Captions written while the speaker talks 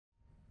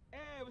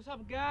What's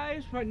up,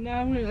 guys? Right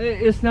now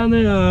it's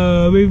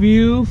another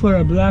review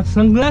for black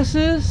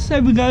sunglasses.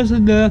 If you guys to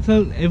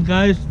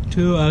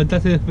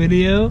this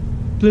video,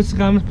 please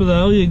comment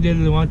below. You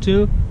didn't want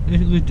to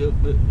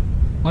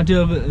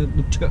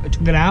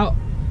check it out.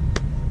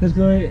 Let's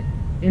go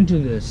into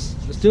this.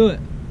 Let's do it.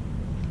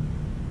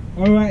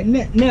 All right,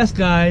 next,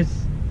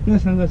 guys.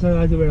 Next sunglasses I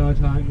like to wear all the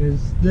time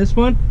is this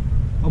one.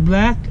 A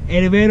black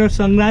elevator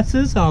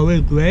sunglasses are really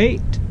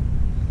great.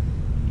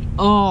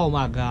 Oh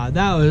my god,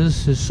 that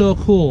was so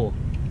cool.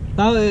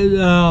 That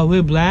was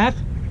with black.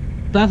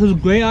 Black was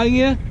great on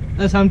you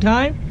at some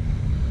time.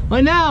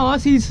 Right now, I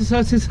see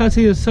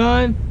the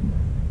sun,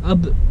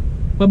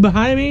 but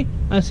behind me,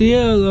 I see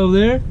it over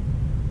there.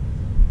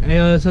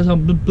 And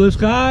some blue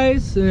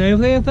skies and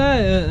everything like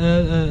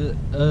that.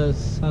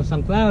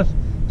 Some clouds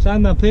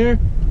shining up here.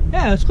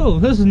 Yeah, it's cool.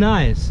 This is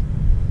nice.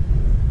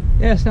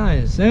 Yeah, it's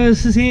nice. And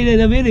let's see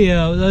the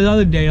video the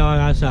other day on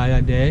outside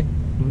that day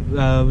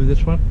with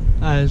this one.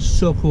 It's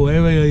so cool.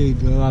 Everybody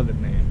love it,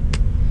 man.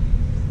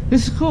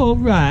 This is cool,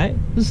 right?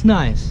 This is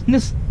nice.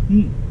 Next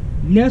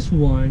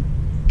one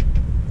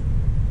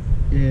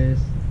is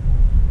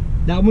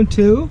that one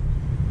too.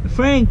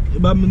 Frank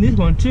bought me this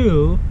one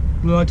too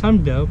a long time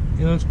ago.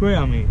 It looks great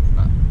on me.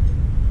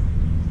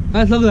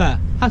 Guys, look at that.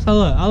 How's that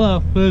look? I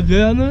look pretty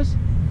good on this.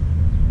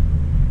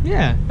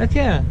 Yeah, heck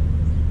yeah.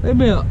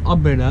 Maybe I'll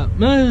bring it up.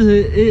 No,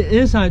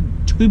 it's not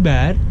too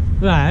bad,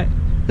 right?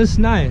 It's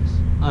nice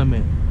on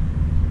me.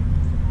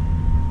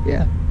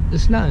 Yeah,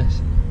 it's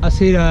nice. I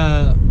see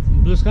the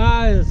blue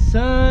sky, the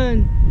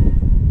sun,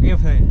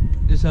 everything.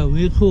 It's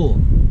really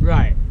cool,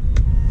 right?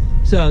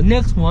 So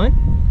next one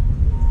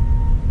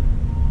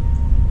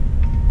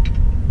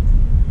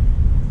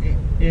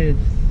is,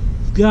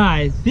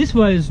 guys, this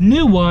one is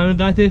new one. I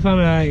got this from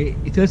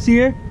this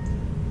year.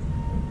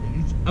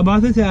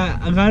 About this,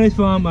 I got it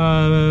from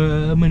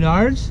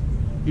Menards.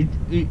 You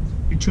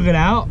check it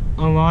out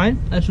online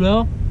as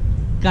well.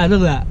 Guys,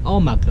 look at that! Oh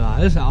my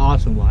god, this is an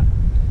awesome one.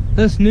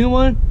 This new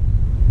one,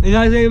 you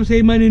guys are able to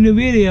see my new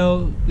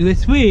video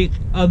this week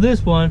of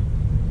this one.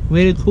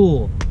 Really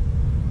cool.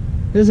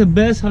 This is the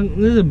best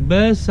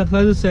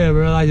sunglasses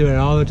ever. I like to wear it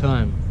all the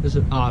time. This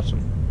is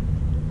awesome.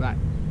 Right.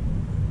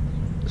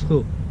 It's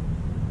cool.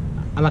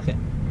 I like it.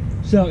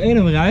 So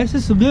anyway, guys,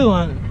 this is a good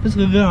one. This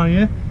is a good on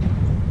you.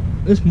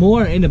 There's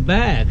more in the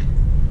bag.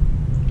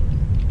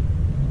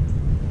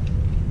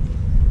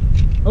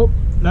 Oh,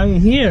 not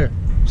in here.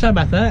 Sorry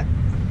about that.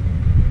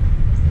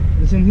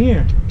 It's in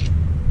here.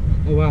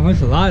 Oh wow,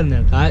 there's a lot in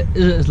there, guys.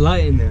 There's a lot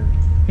in there.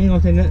 Hang on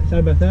a second.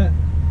 Sorry about that.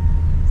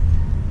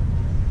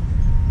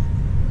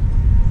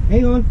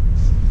 Hang on.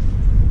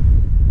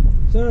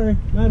 Sorry,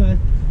 my bad.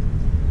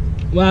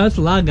 Wow, that's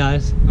a lot,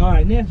 guys.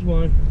 Alright, next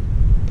one.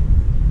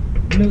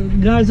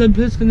 Guys,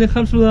 please in the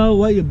comments below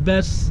what your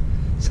best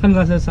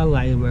sunglasses I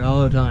like to wear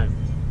all the time.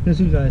 Thank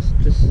you guys.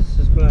 Just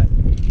subscribe.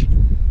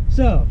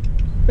 So,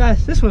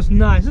 guys, this one's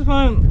nice. This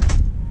one.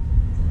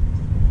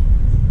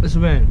 This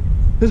one.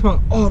 This one.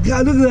 Oh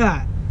god, look at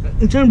that.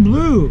 It turned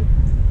blue.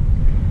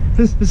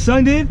 The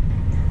sun did.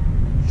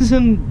 This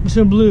one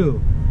turned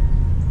blue.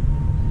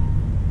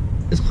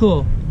 It's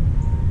cool.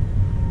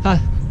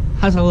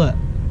 How's that look?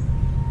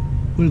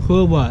 Pretty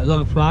cool. What?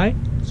 Look, fly?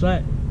 That's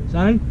right.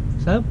 Sun?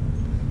 What's up?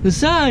 The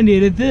sun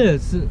did it.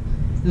 This.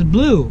 It's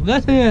blue.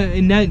 That's know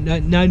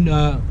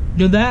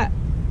that.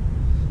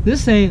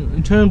 This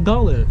thing turned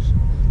colors.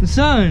 The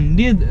sun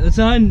did. The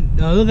sun.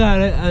 Look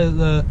at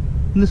it.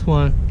 This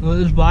one.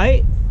 It's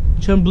white.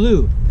 It turned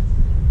blue.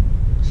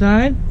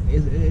 Sun.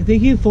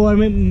 Thank you for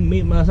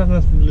making my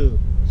sunglasses blue.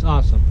 It's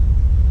awesome,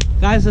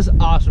 guys. That's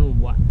awesome.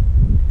 What?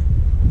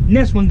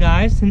 Next one,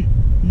 guys.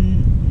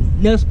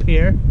 Next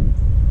pair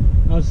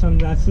of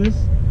sunglasses.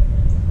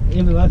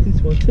 And I like this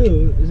one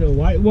too. It's a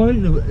white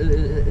one.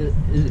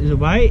 Is it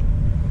white?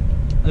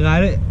 I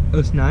got it. It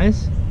looks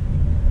nice.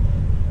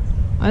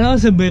 I know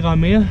it's a big on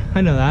me.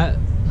 I know that.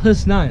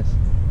 It's nice.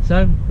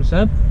 What's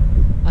up?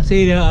 I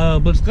see the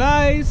blue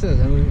skies. It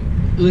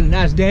was a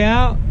nice day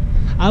out.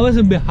 I was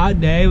a bit hot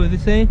day with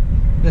this thing.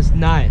 That's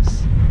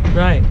nice.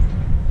 Right.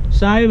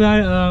 Sorry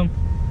about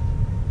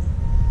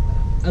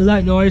a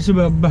light noise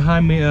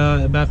behind me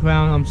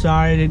background. I'm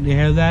sorry I didn't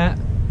hear that.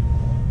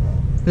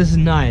 This is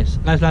nice.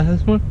 Guys, like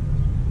this one?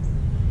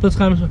 Please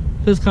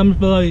comment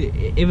below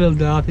if you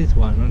like this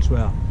one as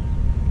well.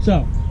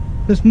 So,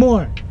 there's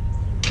more.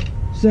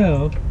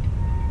 So,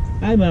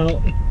 how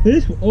about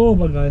this? Oh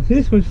my god,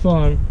 this was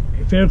from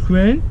Fair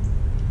Quinn.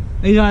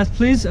 Hey guys,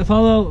 please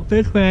follow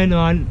Fair Quinn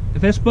on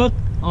Facebook,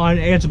 on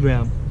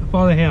Instagram.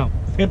 Follow him,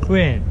 Fair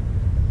Quinn.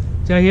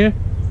 See right here?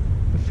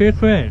 Fair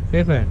Quinn.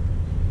 See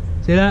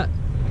that?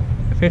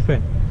 Fair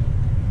Quinn.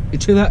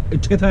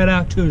 Check that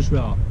out too as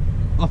well.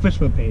 Our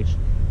Facebook page.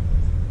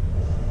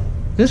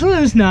 This one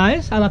is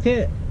nice. I like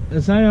it.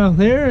 The sign out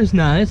there is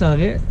nice. I like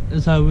it.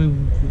 It's how we.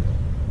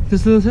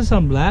 This is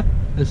on black.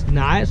 It's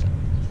nice.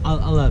 I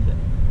love it.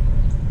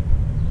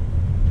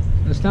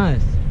 It's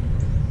nice.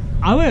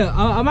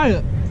 I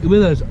might wear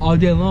this all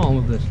day long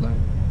with this. Like,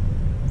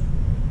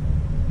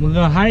 we're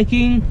going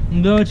hiking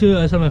and go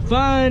to something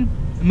fun.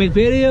 make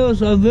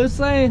videos of this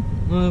thing.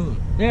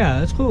 Yeah,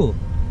 that's cool.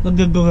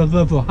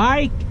 Go for a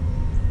hike,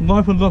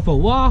 go for a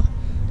walk,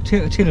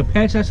 take a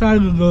pet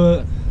outside,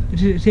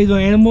 take our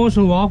animals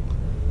and walk.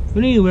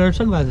 We need to wear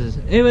sunglasses.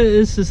 If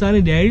it's the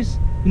sunny days,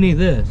 we need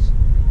this.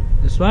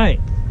 That's right.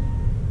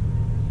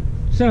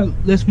 So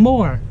there's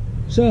more.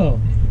 So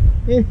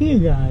in here,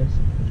 guys,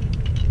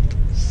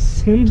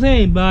 same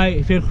thing by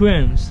your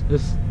friends.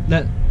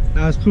 That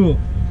was cool.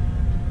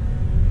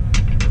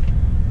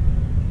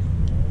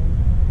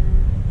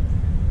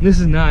 This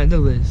is nice.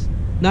 Look at this.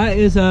 That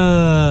is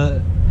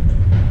a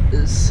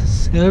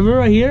silver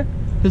right here.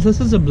 This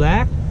is a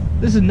black.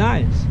 This is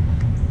nice.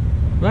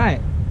 Right.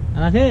 I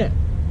like it.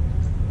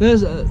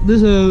 This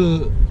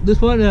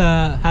one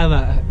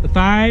have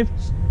 5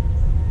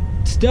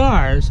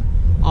 stars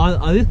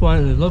on this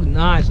one. It looks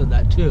nice on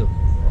that too.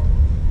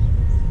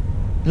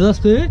 It looks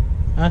good.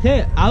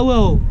 Okay, I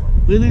will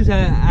release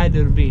that at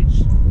the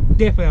beach.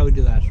 Definitely, I will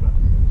do that as well.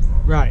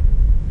 Right.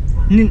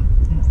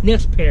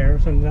 Next pair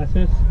of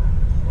sunglasses.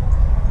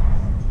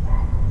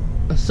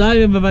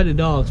 Sorry about the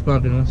dogs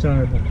barking. I'm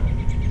sorry about that.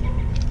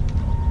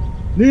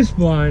 This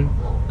one,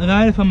 I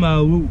got it from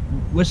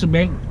Western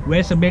Bank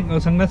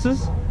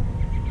sunglasses.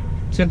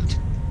 Check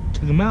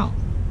them out.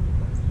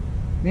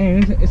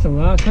 Man, it's a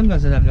lot of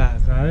sunglasses I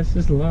got, guys.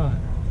 It's a lot.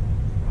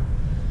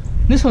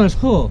 This one is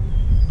cool.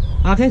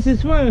 Okay,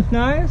 this one is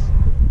nice.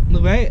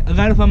 Look, right? I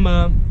got it from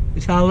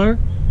Tyler.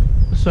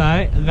 That's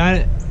right. I got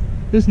it.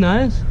 This is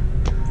nice.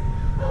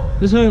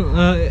 This one,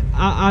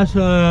 I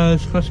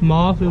was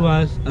small. It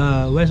was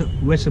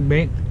Western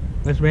Bank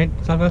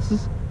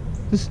sunglasses.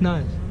 This is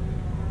nice.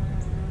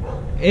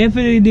 If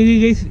you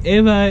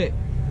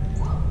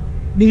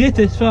get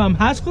this from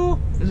high school,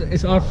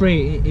 it's all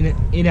free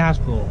in high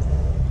school.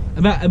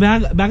 Back in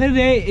the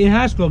day in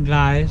high school,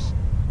 guys,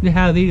 they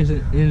have these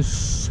in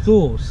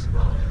schools.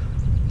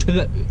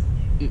 Check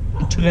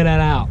that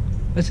out.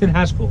 That's in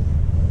high school.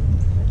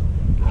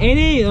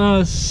 Any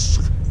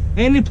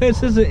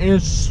places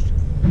in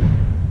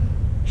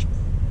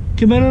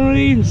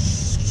community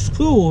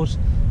schools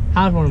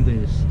have one of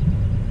these.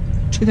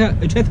 Check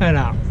that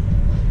out.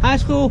 High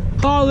school,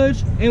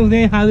 college,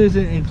 everything have this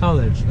in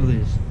college of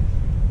these.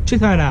 Check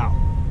that out.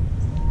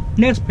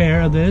 Next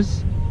pair of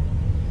this.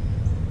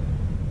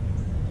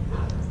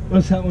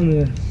 What's that one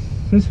is?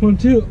 This one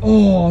too.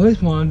 Oh, this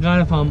one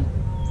got it from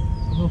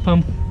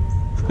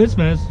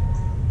Christmas.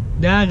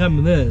 Dad got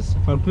me this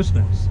from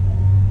Christmas.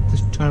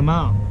 Just try them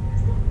out.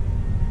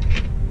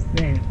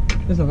 Man,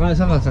 there's a lot of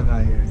sunglasses I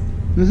got here.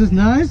 This is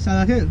nice.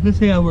 I like it. Let's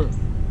see how it works.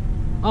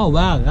 Oh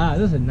wow, God,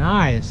 this is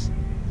nice.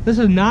 This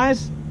is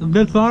nice.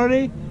 Good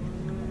quality.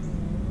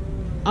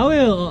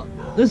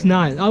 This is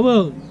nice. I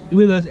will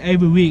do this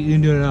every week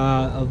and do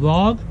a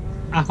vlog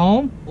at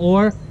home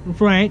or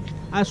Frank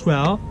as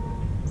well.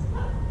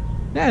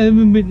 Yeah,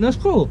 that's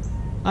cool.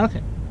 I like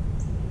it.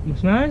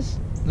 It's nice.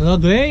 It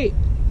looks great.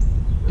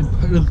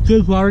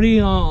 Good quality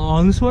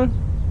on this one.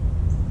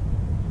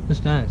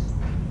 It's nice.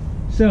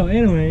 So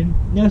anyway,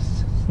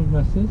 that's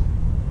sunglasses.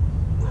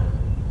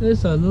 This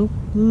is the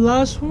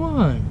last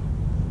one.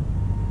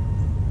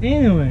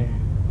 Anyway,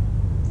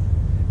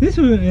 this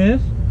one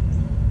is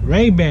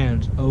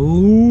Ray-Bans.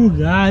 Oh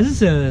guys,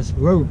 this is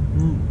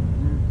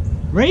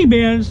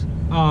Ray-Bans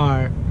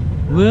are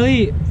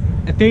really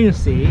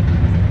fancy.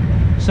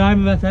 Sorry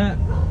about that.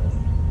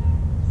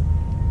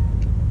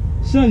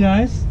 So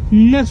guys,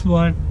 next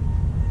one,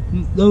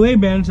 the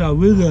Ray-Bans are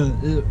really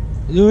good.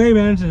 The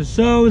Ray-Bans are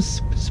so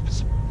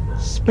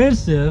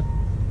expensive.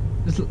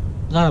 It's a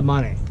lot of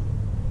money.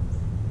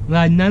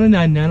 Like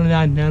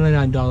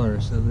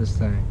 $99 of this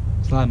thing.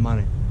 It's a lot of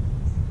money.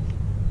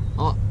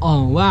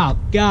 Oh wow,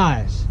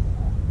 guys,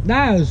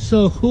 that is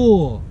so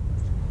cool.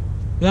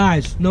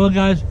 Guys, you know what,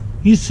 guys?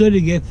 You should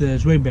get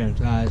this Ray-Bans,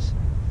 guys.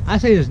 I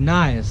say it's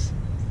nice.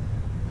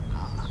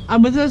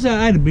 I've been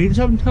at the beach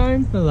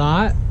sometimes a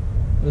lot.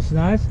 It's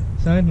nice.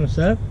 It's nice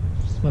myself.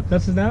 My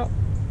cousin's out.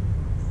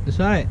 It's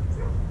right.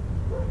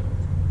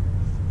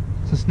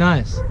 It's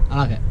nice. I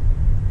like it.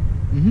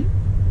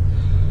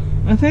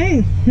 I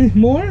think there's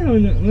more.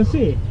 Let's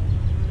see.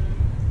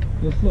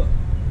 Let's look.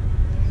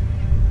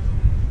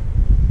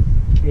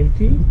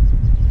 Empty.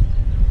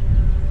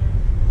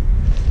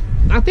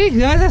 I think,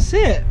 guys, that's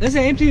it. That's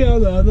empty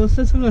of the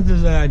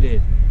sunglasses that I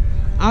did.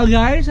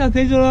 Guys, I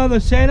think on the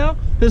channel,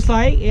 just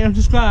like and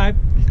subscribe.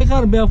 Click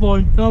on the bell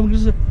for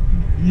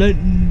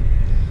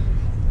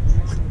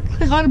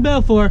click on the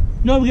bell for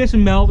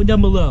notification bell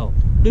down below.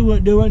 Do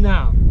it right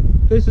now.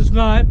 Please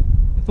subscribe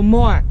for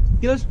more.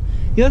 Get us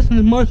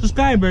more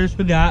subscribers.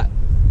 We got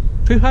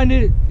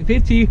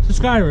 350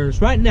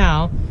 subscribers right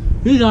now.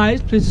 You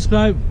guys, please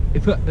subscribe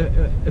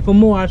for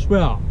more as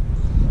well.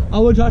 I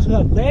will talk to you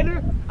guys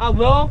later. I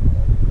will.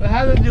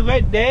 Have a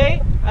great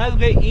day. Have a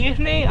great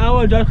evening. I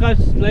will talk to you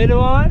guys later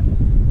on.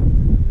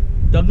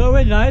 Don't go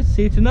away, guys.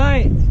 See you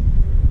tonight.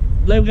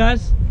 Later,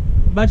 guys.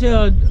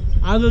 I'll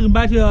go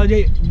back to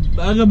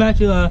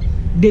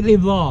daily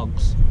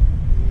vlogs.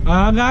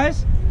 Alright,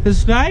 guys.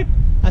 Subscribe.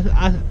 I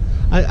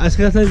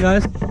gotta say,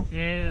 guys.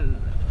 And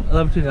I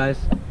love you guys.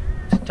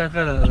 Talk to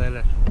you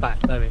later. Bye.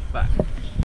 Love you. Bye.